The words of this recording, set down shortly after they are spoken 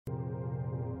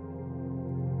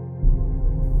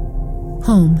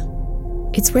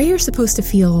Home. It's where you're supposed to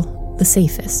feel the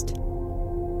safest.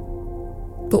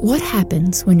 But what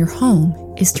happens when your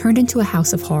home is turned into a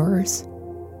house of horrors?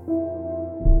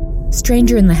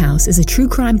 Stranger in the House is a true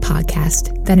crime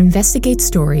podcast that investigates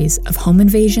stories of home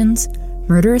invasions,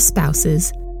 murderous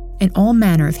spouses, and all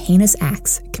manner of heinous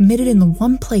acts committed in the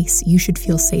one place you should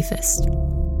feel safest.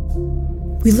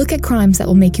 We look at crimes that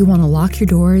will make you want to lock your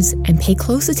doors and pay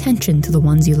close attention to the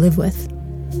ones you live with.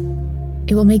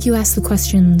 It will make you ask the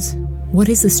questions, what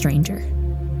is a stranger?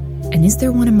 And is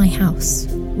there one in my house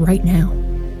right now?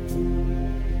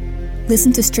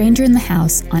 Listen to Stranger in the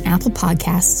House on Apple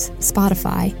Podcasts,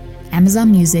 Spotify,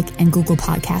 Amazon Music, and Google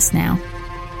Podcasts now.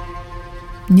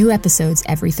 New episodes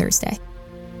every Thursday.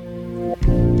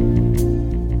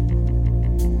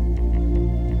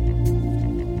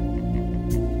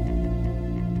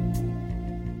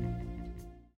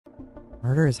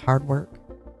 Murder is hard work,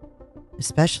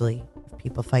 especially if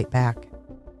people fight back.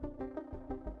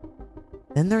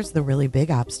 Then there's the really big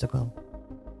obstacle.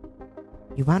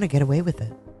 You want to get away with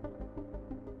it.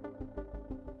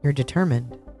 You're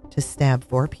determined to stab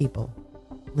 4 people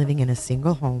living in a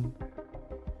single home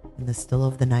in the still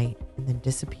of the night and then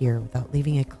disappear without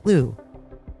leaving a clue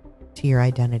to your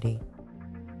identity.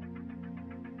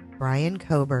 Bryan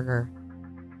Kohberger,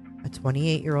 a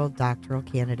 28-year-old doctoral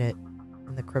candidate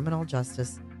in the Criminal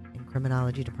Justice and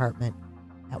Criminology Department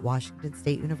at Washington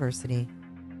State University,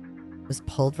 was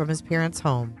pulled from his parents'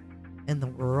 home in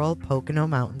the rural Pocono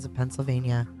Mountains of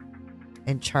Pennsylvania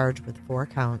and charged with 4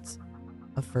 counts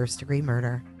of first-degree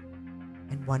murder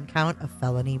and 1 count of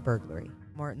felony burglary.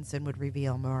 Mortensen would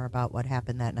reveal more about what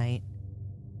happened that night.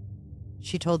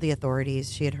 She told the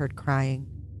authorities she had heard crying,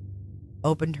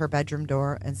 opened her bedroom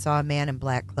door, and saw a man in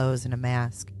black clothes and a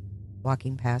mask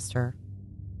walking past her.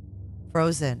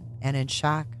 Frozen and in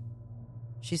shock,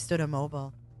 she stood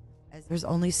immobile, as there's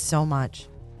only so much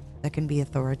that can be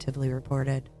authoritatively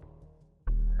reported.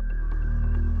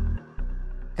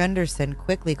 Gunderson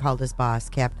quickly called his boss,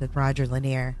 Captain Roger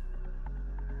Lanier,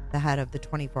 the head of the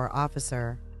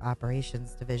 24-officer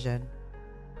operations division.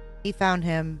 He found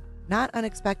him, not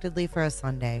unexpectedly for a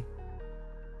Sunday,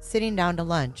 sitting down to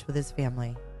lunch with his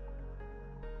family.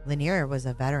 Lanier was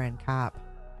a veteran cop.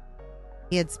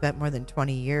 He had spent more than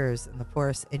 20 years in the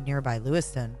force in nearby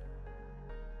Lewiston,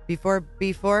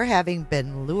 before having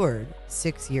been lured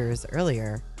 6 years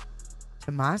earlier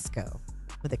to Moscow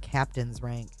with a captain's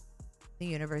rank. The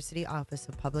University Office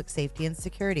of Public Safety and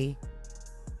Security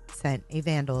sent a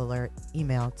vandal alert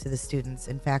email to the students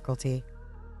and faculty.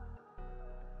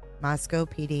 Moscow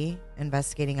PD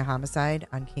investigating a homicide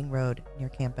on King Road near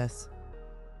campus.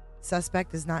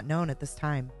 Suspect is not known at this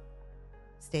time.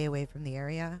 Stay away from the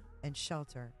area and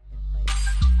shelter in place.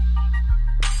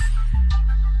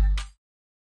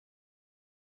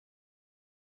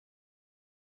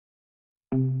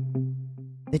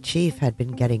 The chief had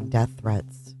been getting death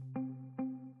threats.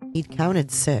 He'd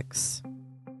counted 6.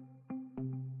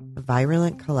 A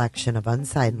virulent collection of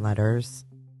unsigned letters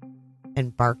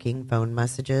and barking phone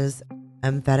messages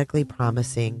emphatically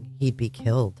promising he'd be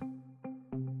killed.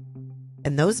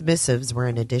 And those missives were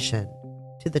in addition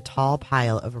to the tall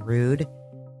pile of rude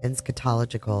and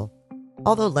scatological,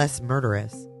 although less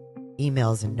murderous,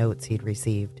 emails and notes he'd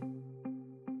received.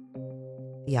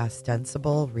 The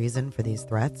ostensible reason for these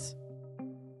threats?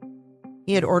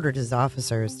 He had ordered his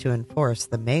officers to enforce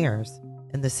the mayor's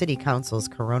and the city council's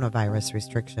coronavirus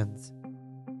restrictions.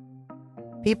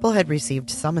 People had received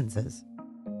summonses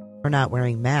for not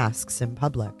wearing masks in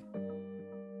public,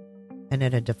 and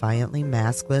at a defiantly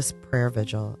maskless prayer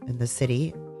vigil in the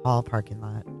city hall parking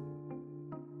lot.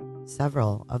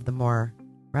 Several of the more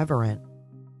reverent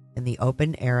in the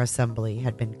open-air assembly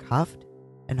had been cuffed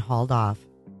and hauled off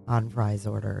on Fry's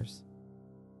orders.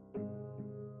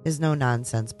 His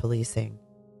no-nonsense policing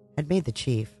had made the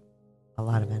chief a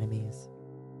lot of enemies.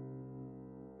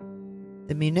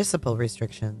 The municipal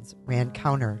restrictions ran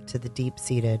counter to the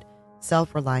deep-seated,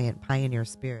 self-reliant pioneer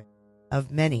spirit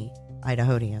of many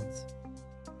Idahoans,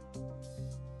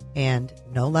 and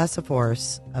no less a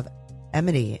force of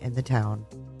enmity in the town.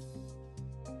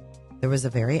 There was a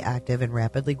very active and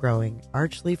rapidly growing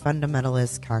archly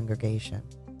fundamentalist congregation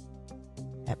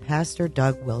at Pastor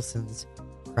Doug Wilson's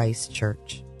Christ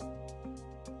Church,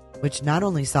 which not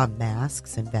only saw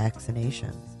masks and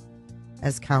vaccinations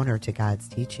as counter to God's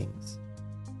teachings,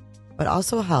 but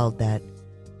also held that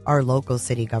our local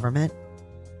city government,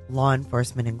 law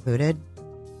enforcement included,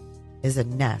 is a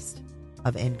nest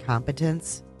of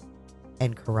incompetence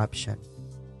and corruption.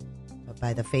 But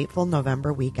by the fateful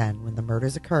November weekend when the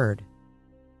murders occurred,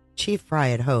 Chief Fry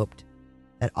had hoped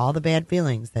that all the bad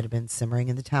feelings that had been simmering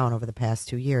in the town over the past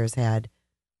 2 years had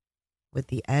with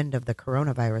the end of the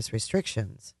coronavirus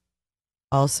restrictions,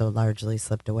 also largely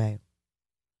slipped away.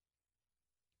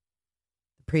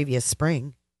 The previous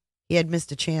spring, he had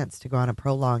missed a chance to go on a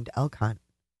prolonged elk hunt.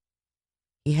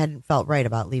 He hadn't felt right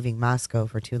about leaving Moscow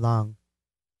for too long,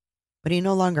 but he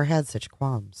no longer had such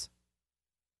qualms.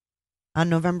 On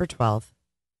November 12th,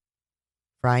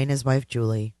 Fry and his wife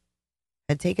Julie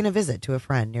had taken a visit to a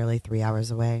friend nearly 3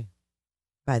 hours away.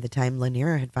 By the time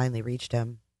Lanier had finally reached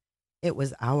him, it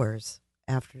was hours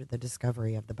after the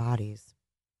discovery of the bodies.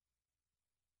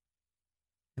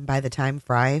 And by the time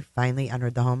Fry finally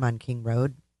entered the home on King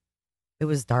Road, it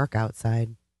was dark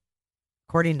outside,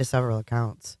 according to several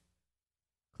accounts,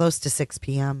 close to 6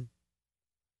 p.m.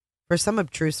 For some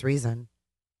obtruse reason,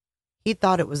 he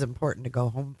thought it was important to go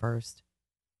home first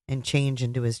and change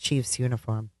into his chief's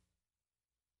uniform.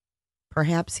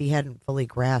 Perhaps he hadn't fully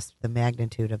grasped the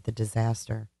magnitude of the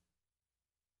disaster.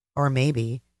 Or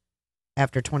maybe,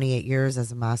 after 28 years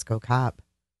as a Moscow cop,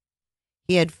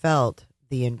 he had felt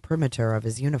the imprimatur of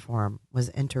his uniform was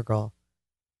integral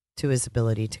to his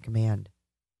ability to command.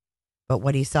 But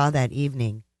what he saw that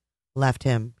evening left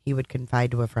him, he would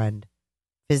confide to a friend,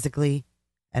 physically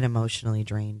and emotionally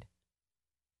drained.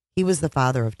 He was the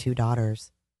father of 2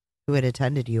 daughters who had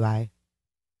attended UI,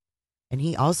 and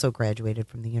he also graduated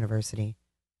from the university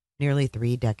nearly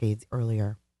 3 decades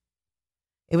earlier.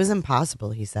 It was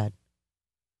impossible, he said,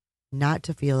 not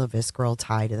to feel a visceral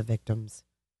tie to the victims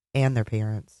and their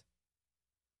parents.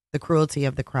 The cruelty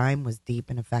of the crime was deep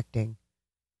and affecting,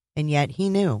 and yet he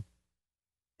knew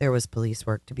there was police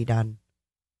work to be done.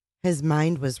 His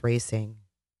mind was racing,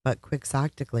 but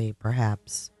quixotically,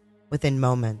 perhaps, within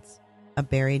moments, a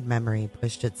buried memory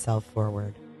pushed itself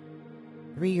forward.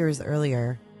 3 years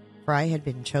earlier, Fry had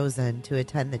been chosen to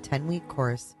attend the 10-week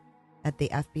course at the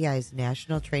FBI's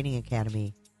National Training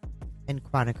Academy in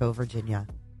Quantico, Virginia.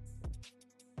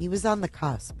 He was on the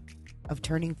cusp of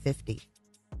turning 50,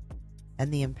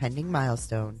 and the impending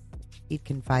milestone he'd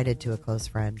confided to a close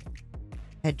friend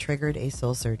had triggered a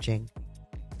soul-searching.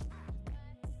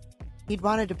 He'd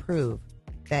wanted to prove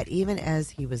that even as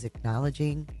he was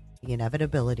acknowledging the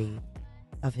inevitability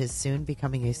of his soon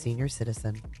becoming a senior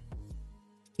citizen,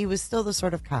 he was still the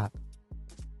sort of cop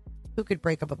who could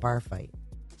break up a bar fight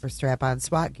or strap on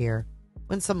SWAT gear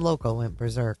when some local went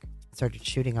berserk and started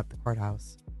shooting up the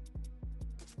courthouse.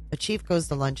 A chief goes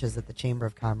to lunches at the Chamber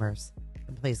of Commerce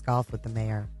and plays golf with the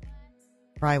mayor.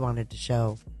 Fry wanted to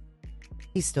show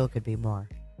he still could be more.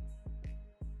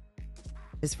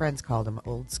 His friends called him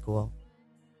old school,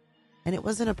 and it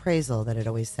was an appraisal that had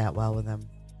always sat well with him.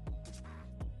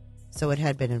 So it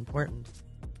had been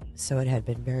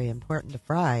very important to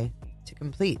Fry to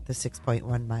complete the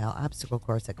 6.1-mile obstacle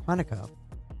course at Quantico,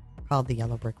 called the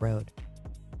Yellow Brick Road.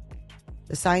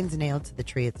 The signs nailed to the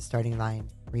tree at the starting line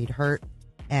read hurt,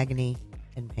 agony,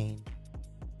 and pain.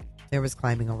 There was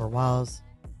climbing over walls,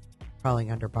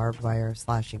 crawling under barbed wire,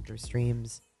 slashing through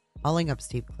streams, hauling up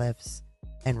steep cliffs,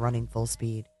 and running full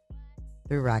speed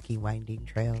through rocky, winding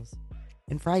trails.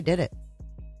 And Fry did it.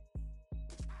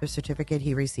 The certificate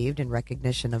he received in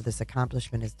recognition of this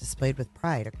accomplishment is displayed with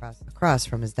pride across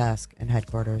from his desk in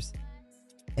headquarters.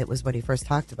 It was what he first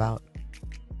talked about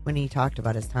when he talked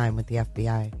about his time with the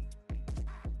FBI.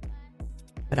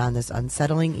 But on this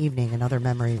unsettling evening, another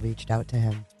memory reached out to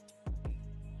him.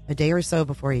 A day or so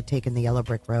before he'd taken the Yellow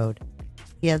Brick Road,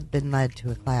 he had been led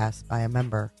to a class by a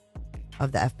member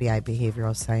of the FBI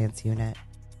Behavioral Science Unit.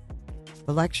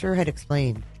 The lecturer had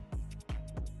explained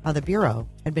how the Bureau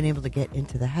had been able to get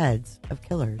into the heads of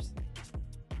killers.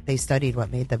 They studied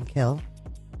what made them kill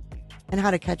and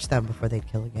how to catch them before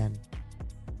they'd kill again.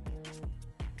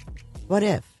 What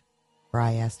if,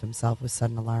 Fry asked himself with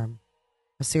sudden alarm,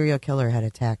 a serial killer had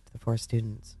attacked the 4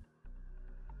 students?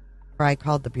 Fry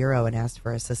called the Bureau and asked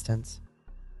for assistance.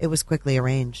 It was quickly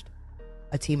arranged.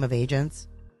 A team of agents,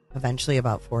 eventually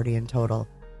about 40 in total,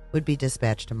 would be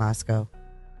dispatched to Moscow.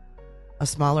 A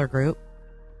smaller group,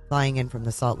 flying in from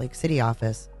the Salt Lake City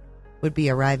office, would be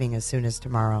arriving as soon as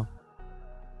tomorrow.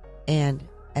 And,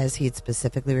 as he'd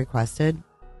specifically requested,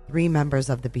 3 members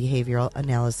of the Behavioral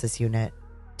Analysis Unit,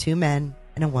 2 men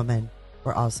and a woman,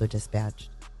 were also dispatched.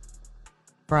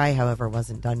 Fry, however,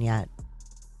 wasn't done yet.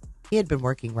 He had been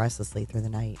working restlessly through the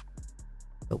night,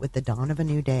 but with the dawn of a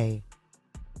new day,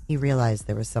 he realized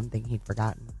there was something he'd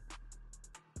forgotten.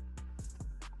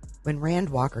 When Rand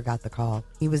Walker got the call,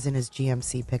 he was in his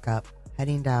GMC pickup,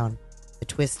 heading down the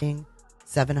twisting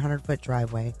 700-foot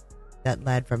driveway that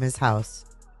led from his house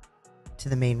to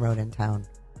the main road in town.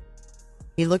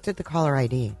 He looked at the caller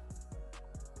ID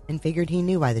and figured he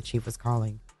knew why the chief was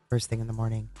calling first thing in the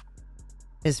morning.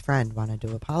 His friend wanted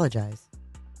to apologize.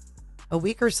 A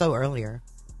week or so earlier,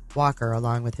 Walker,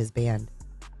 along with his band,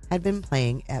 had been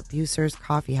playing at Bucer's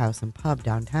Coffee House and Pub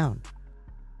downtown.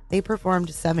 They performed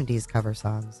 70s cover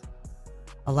songs.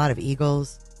 A lot of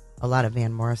Eagles, a lot of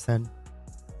Van Morrison,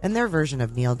 and their version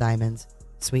of Neil Diamond's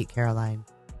Sweet Caroline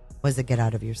was a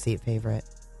get-out-of-your-seat favorite.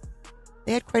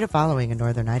 They had quite a following in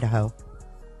northern Idaho,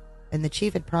 and the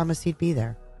chief had promised he'd be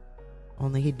there,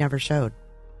 only he'd never showed.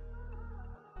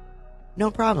 "No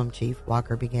problem, Chief,"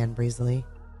 Walker began breezily.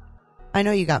 "I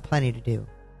know you got plenty to do.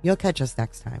 You'll catch us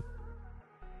next time."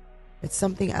 "It's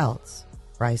something else,"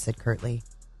 Bryan said curtly.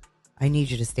 "I need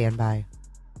you to stand by."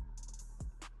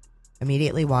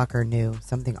 Immediately, Walker knew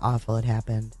something awful had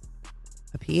happened.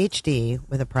 A PhD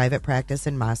with a private practice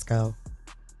in Moscow,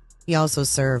 he also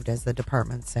served as the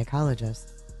department's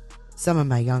psychologist. "Some of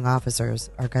my young officers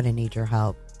are going to need your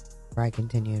help," Bryan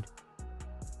continued.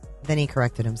 Then he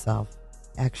corrected himself.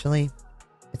 "Actually,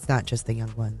 it's not just the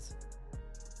young ones.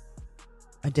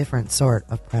 A different sort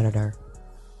of predator."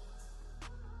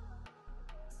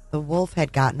 The wolf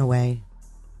had gotten away.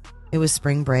 It was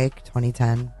spring break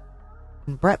 2010,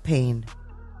 and Brett Payne,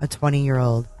 a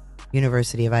 20-year-old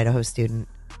University of Idaho student,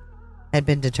 had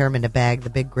been determined to bag the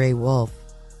big gray wolf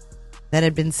that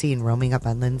had been seen roaming up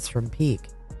on Lindstrom Peak,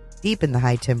 deep in the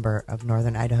high timber of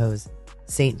northern Idaho's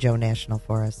St. Joe National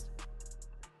Forest.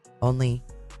 Only,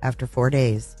 after 4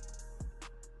 days,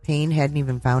 Payne hadn't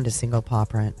even found a single paw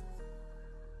print.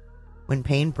 When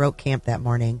Payne broke camp that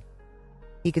morning,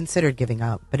 he considered giving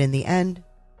up, but in the end,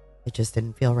 it just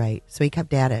didn't feel right, so he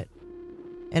kept at it.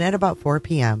 And at about 4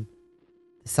 p.m.,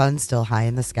 the sun still high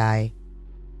in the sky,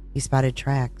 he spotted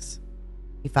tracks.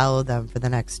 He followed them for the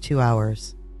next 2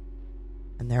 hours,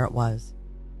 and there it was.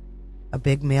 A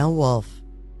big male wolf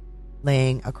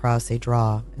laying across a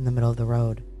draw in the middle of the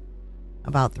road,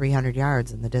 about 300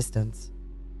 yards in the distance.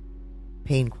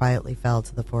 Payne quietly fell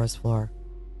to the forest floor.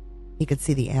 He could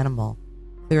see the animal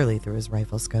clearly through his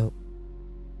rifle scope.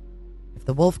 If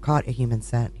the wolf caught a human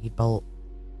scent, he'd bolt.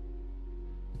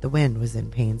 But the wind was in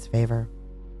Payne's favor.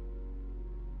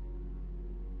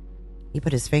 He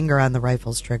put his finger on the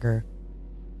rifle's trigger,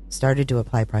 started to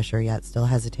apply pressure, yet still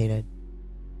hesitated.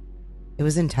 It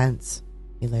was intense,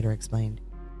 he later explained.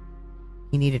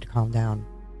 He needed to calm down.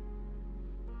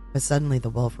 But suddenly the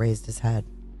wolf raised his head,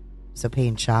 so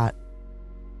Payne shot.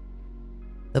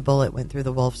 The bullet went through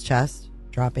the wolf's chest,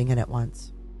 dropping it at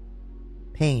once.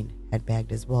 Payne had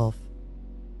bagged his wolf.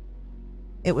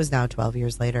 It was now 12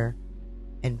 years later,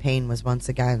 and Payne was once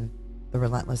again the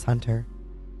relentless hunter.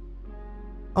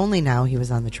 Only now he was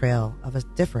on the trail of a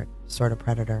different sort of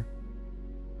predator.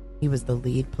 He was the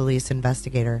lead police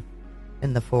investigator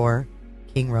in the 4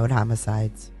 King Road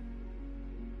homicides.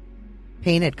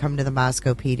 Payne had come to the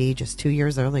Moscow PD just 2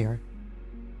 years earlier,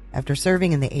 after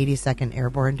serving in the 82nd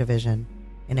Airborne Division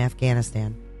in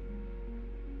Afghanistan,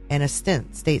 and a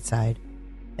stint stateside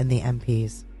in the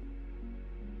MPs.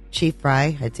 Chief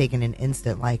Fry had taken an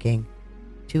instant liking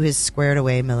to his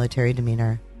squared-away military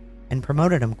demeanor and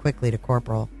promoted him quickly to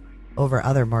corporal over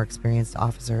other more experienced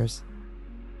officers.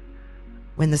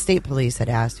 When the state police had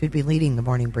asked who'd be leading the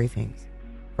morning briefings,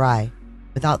 Fry,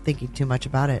 without thinking too much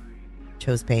about it,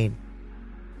 chose Payne.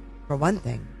 For one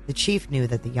thing, the chief knew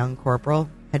that the young corporal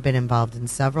had been involved in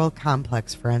several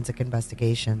complex forensic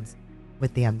investigations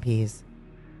with the MPs.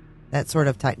 That sort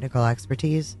of technical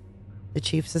expertise, the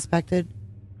chief suspected,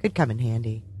 could come in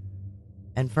handy.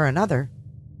 And for another,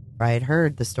 Fry had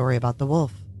heard the story about the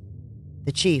wolf.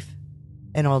 The chief,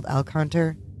 an old elk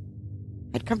hunter,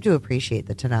 had come to appreciate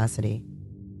the tenacity.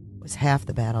 It was half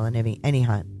the battle in any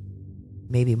hunt,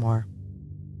 maybe more.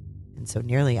 And so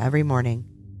nearly every morning,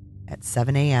 at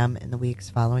 7 a.m. in the weeks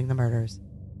following the murders,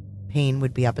 Payne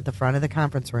would be up at the front of the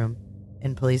conference room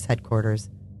in police headquarters,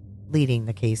 leading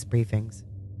the case briefings.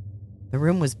 The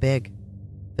room was big,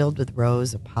 filled with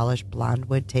rows of polished blonde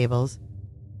wood tables,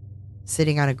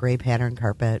 sitting on a gray patterned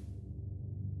carpet.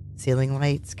 Ceiling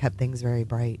lights kept things very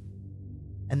bright,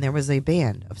 and there was a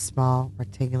band of small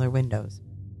rectangular windows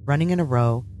running in a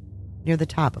row near the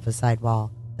top of a side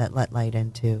wall that let light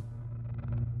in too.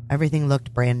 Everything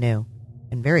looked brand new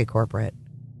and very corporate,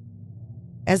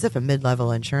 as if a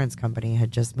mid-level insurance company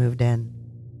had just moved in.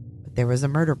 But there was a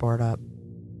murder board up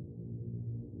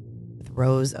with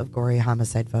rows of gory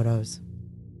homicide photos,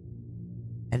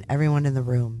 and everyone in the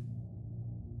room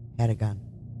had a gun.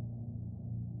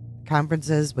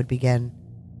 Conferences would begin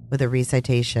with a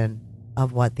recitation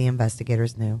of what the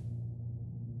investigators knew.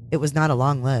 It was not a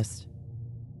long list.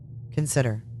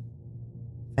 Consider.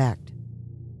 Fact.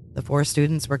 The 4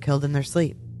 students were killed in their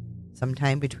sleep,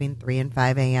 sometime between 3 and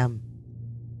 5 a.m.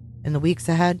 In the weeks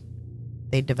ahead,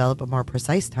 they'd develop a more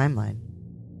precise timeline.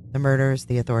 The murders,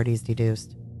 the authorities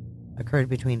deduced, occurred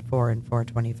between 4 and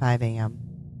 4:25 a.m.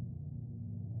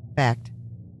 Fact,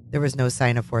 there was no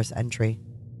sign of forced entry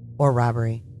or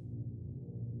robbery.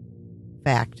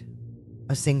 Fact,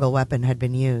 a single weapon had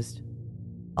been used,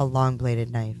 a long-bladed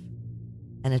knife,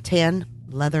 and a tan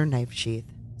leather knife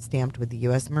sheath stamped with the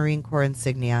U.S. Marine Corps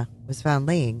insignia was found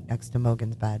laying next to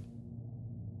Mogen's bed.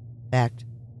 Fact,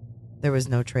 there was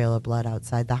no trail of blood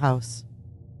outside the house.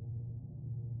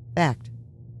 Fact,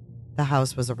 the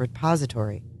house was a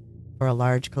repository for a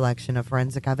large collection of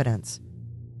forensic evidence: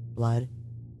 blood,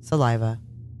 saliva,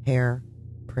 hair,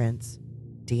 prints,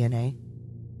 DNA.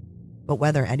 But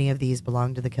whether any of these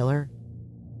belonged to the killer,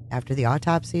 after the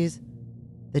autopsies,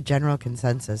 the general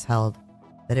consensus held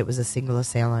that it was a single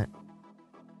assailant.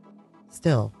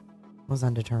 Still was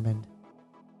undetermined.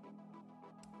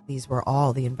 These were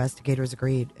all the investigators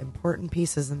agreed important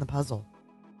pieces in the puzzle.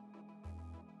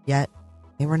 Yet,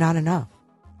 they were not enough.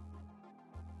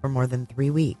 For more than 3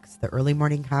 weeks, the early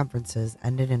morning conferences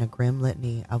ended in a grim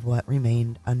litany of what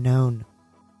remained unknown.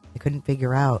 They couldn't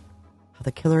figure out how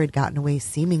the killer had gotten away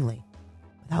seemingly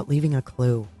without leaving a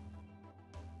clue.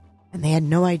 And they had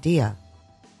no idea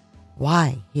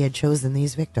why he had chosen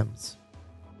these victims.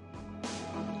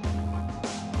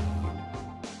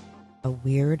 A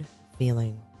weird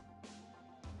feeling.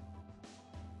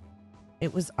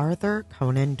 It was Arthur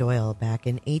Conan Doyle back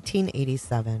in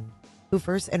 1887 who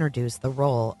first introduced the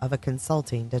role of a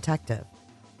consulting detective.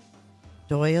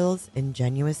 Doyle's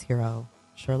ingenious hero,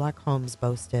 Sherlock Holmes,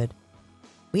 boasted,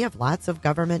 "We have lots of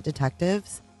government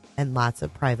detectives and lots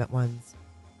of private ones.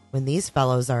 When these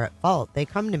fellows are at fault, they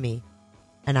come to me,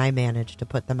 and I manage to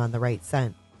put them on the right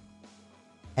scent."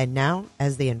 And now,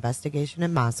 as the investigation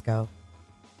in Moscow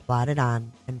plodded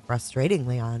on and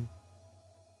frustratingly on,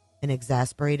 an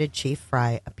exasperated Chief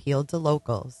Fry appealed to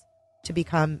locals to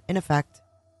become, in effect,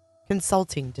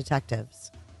 consulting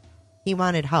detectives. He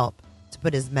wanted help to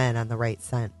put his men on the right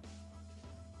scent.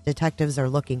 Detectives are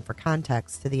looking for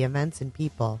context to the events and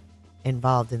people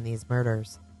involved in these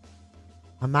murders.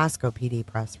 A Moscow PD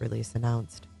press release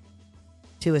announced,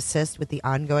 to assist with the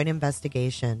ongoing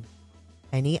investigation,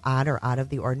 any odd or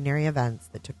out-of-the-ordinary events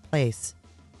that took place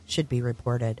should be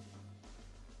reported.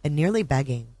 And nearly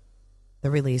begging,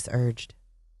 the release urged,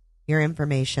 your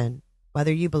information,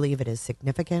 whether you believe it is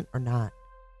significant or not,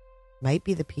 might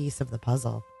be the piece of the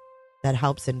puzzle that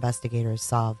helps investigators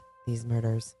solve these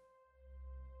murders.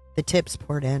 The tips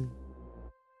poured in.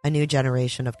 A new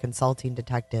generation of consulting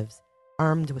detectives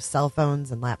armed with cell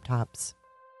phones and laptops,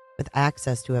 with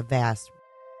access to a vast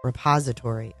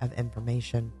repository of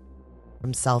information,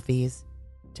 from selfies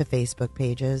to Facebook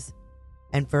pages,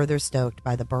 and further stoked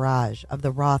by the barrage of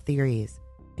the raw theories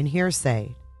and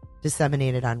hearsay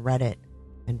disseminated on Reddit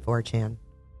and 4chan,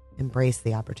 embraced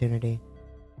the opportunity.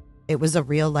 It was a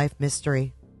real-life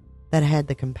mystery that had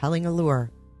the compelling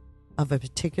allure of a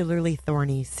particularly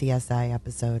thorny CSI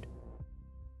episode.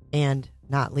 And,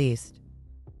 not least,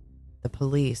 the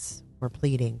police were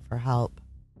pleading for help.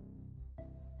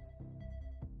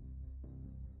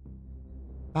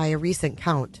 By a recent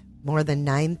count, more than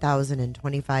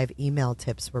 9,025 email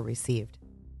tips were received,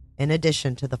 in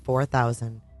addition to the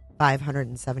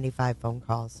 4,575 phone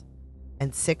calls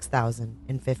and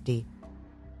 6,050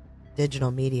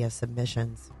 digital media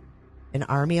submissions. An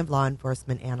army of law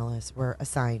enforcement analysts were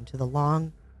assigned to the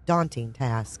long, daunting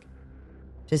task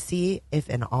to see if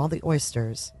in all the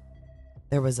oysters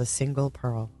there was a single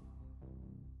pearl.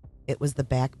 It was the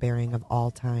back-bearing of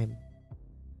all time.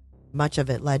 Much of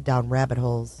it led down rabbit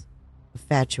holes of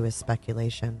fatuous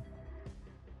speculation.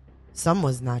 Some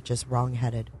was not just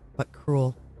wrong-headed, but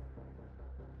cruel.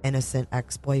 Innocent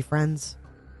ex-boyfriends,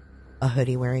 a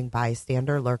hoodie-wearing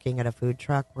bystander lurking at a food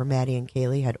truck where Maddie and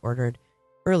Kaylee had ordered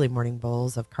early morning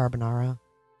bowls of carbonara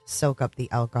to soak up the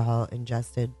alcohol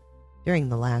ingested during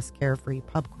the last carefree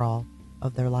pub crawl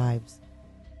of their lives.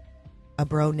 A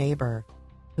bro neighbor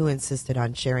who insisted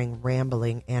on sharing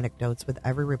rambling anecdotes with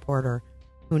every reporter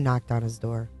who knocked on his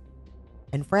door.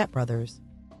 And frat brothers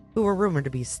who were rumored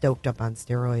to be stoked up on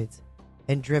steroids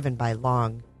and driven by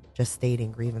long,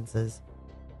 gestating grievances.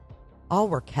 All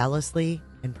were callously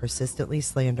and persistently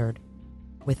slandered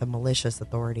with a malicious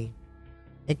authority.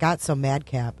 It got so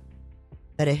madcap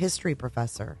that a history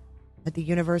professor at the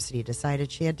university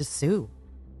decided she had to sue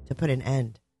to put an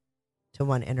end to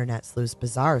one internet sleuth's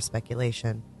bizarre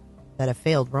speculation that a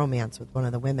failed romance with one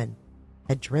of the women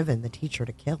had driven the teacher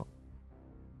to kill.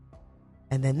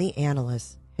 And then the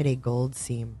analyst hit a gold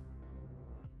seam.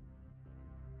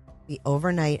 The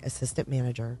overnight assistant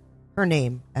manager, her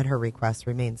name at her request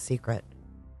remained secret,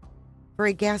 for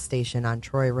a gas station on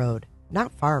Troy Road,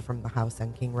 not far from the house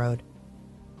on King Road,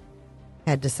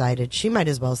 had decided she might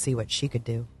as well see what she could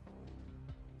do.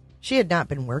 She had not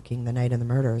been working the night of the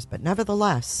murders, but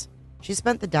nevertheless, she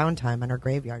spent the downtime on her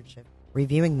graveyard shift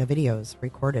reviewing the videos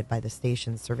recorded by the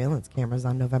station's surveillance cameras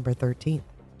on November 13th.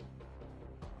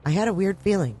 I had a weird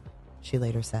feeling, she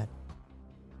later said.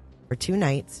 For 2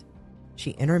 nights,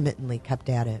 she intermittently kept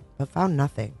at it, but found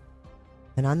nothing.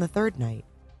 And on the 3rd night,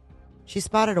 she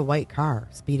spotted a white car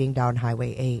speeding down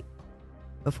Highway 8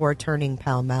 before turning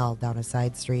pell-mell down a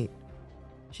side street.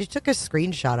 She took a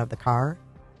screenshot of the car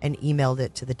and emailed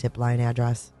it to the tip line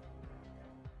address.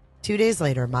 2 days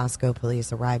later, Moscow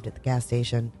police arrived at the gas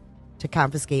station to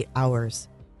confiscate hours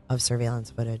of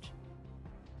surveillance footage.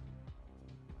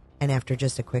 And after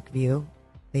just a quick view,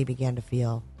 they began to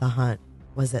feel the hunt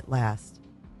was at last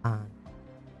on.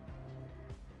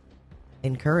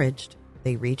 Encouraged,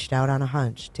 they reached out on a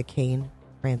hunch to Kane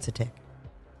Francitic.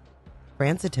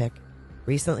 Francitic,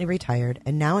 recently retired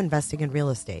and now investing in real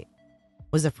estate,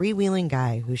 was a freewheeling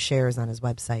guy who shares on his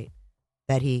website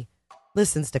that he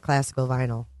listens to classical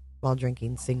vinyl while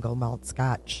drinking single malt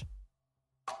scotch.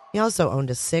 He also owned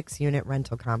a 6-unit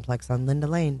rental complex on Linda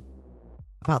Lane,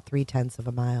 about 3/10 of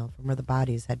a mile from where the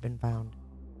bodies had been found,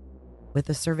 with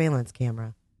a surveillance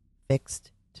camera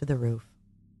fixed to the roof.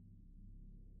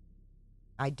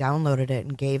 I downloaded it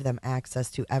and gave them access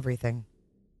to everything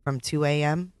from 2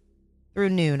 a.m. through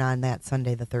noon on that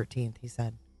Sunday the 13th, he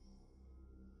said.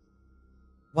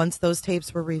 Once those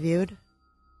tapes were reviewed,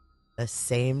 the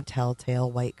same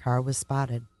telltale white car was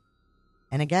spotted.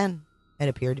 And again, it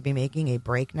appeared to be making a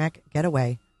breakneck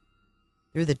getaway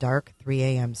through the dark 3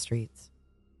 a.m. streets.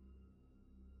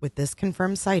 With this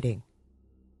confirmed sighting,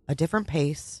 a different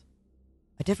pace,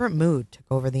 a different mood took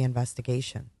over the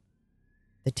investigation.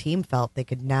 The team felt they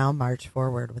could now march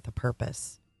forward with a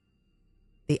purpose.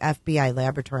 The FBI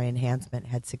laboratory enhancement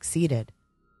had succeeded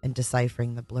in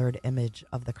deciphering the blurred image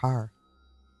of the car.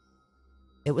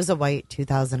 It was a white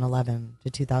 2011 to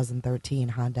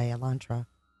 2013 Hyundai Elantra.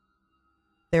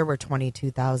 There were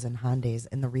 22,000 Hyundais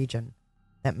in the region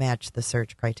that matched the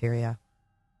search criteria.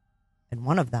 And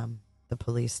one of them, the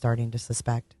police starting to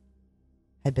suspect,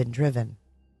 had been driven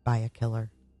by a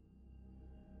killer.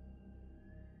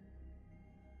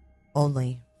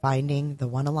 Only finding the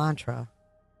one Elantra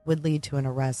would lead to an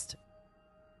arrest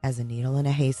as a needle in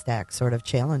a haystack sort of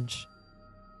challenge.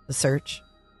 The search,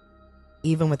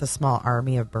 even with a small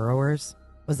army of burrowers,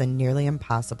 was a nearly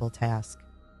impossible task.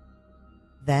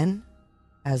 Then,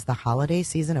 as the holiday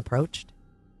season approached,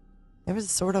 there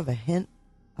was sort of a hint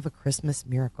of a Christmas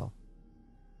miracle.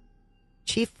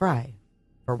 Chief Fry,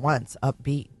 for once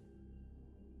upbeat,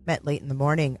 met late in the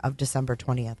morning of December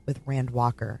 20th with Rand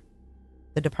Walker,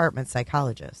 the department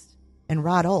psychologist, and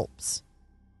Rod Olps,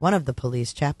 one of the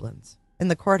police chaplains, in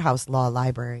the courthouse law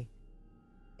library.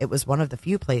 It was one of the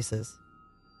few places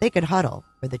they could huddle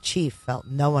where the chief felt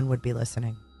no one would be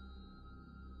listening.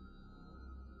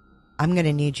 "I'm going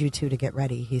to need you two to get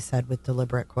ready," he said with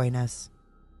deliberate coyness.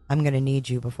 "I'm going to need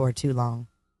you before too long."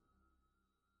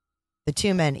 The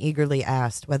 2 men eagerly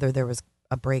asked whether there was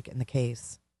a break in the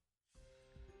case.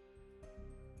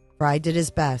 Fry did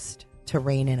his best to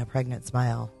rein in a pregnant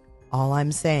smile. "All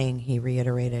I'm saying," he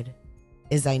reiterated,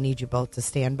 "is I need you both to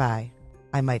stand by.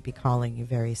 I might be calling you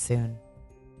very soon."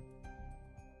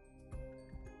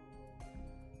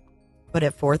 But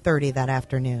at 4:30 that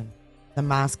afternoon, the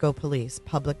Moscow Police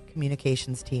Public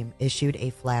Communications team issued a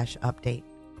flash update.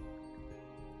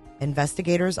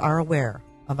 Investigators are aware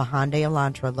of a Hyundai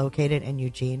Elantra located in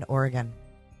Eugene, Oregon,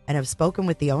 and have spoken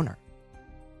with the owner.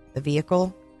 The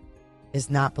vehicle is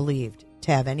not believed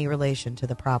to have any relation to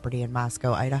the property in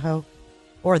Moscow, Idaho,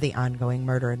 or the ongoing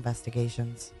murder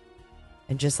investigations.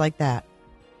 And just like that,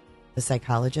 the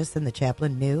psychologist and the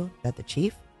chaplain knew that the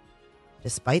chief,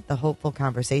 despite the hopeful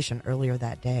conversation earlier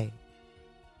that day,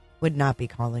 would not be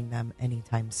calling them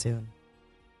anytime soon.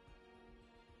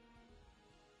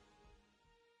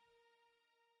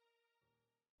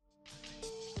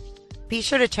 Be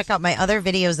sure to check out my other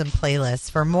videos and playlists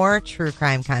for more true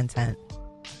crime content.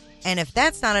 And if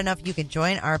that's not enough, you can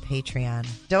join our Patreon.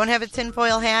 Don't have a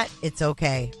tinfoil hat? It's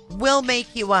okay. We'll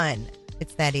make you one.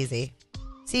 It's that easy.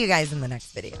 See you guys in the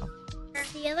next video.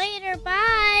 See you later.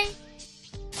 Bye.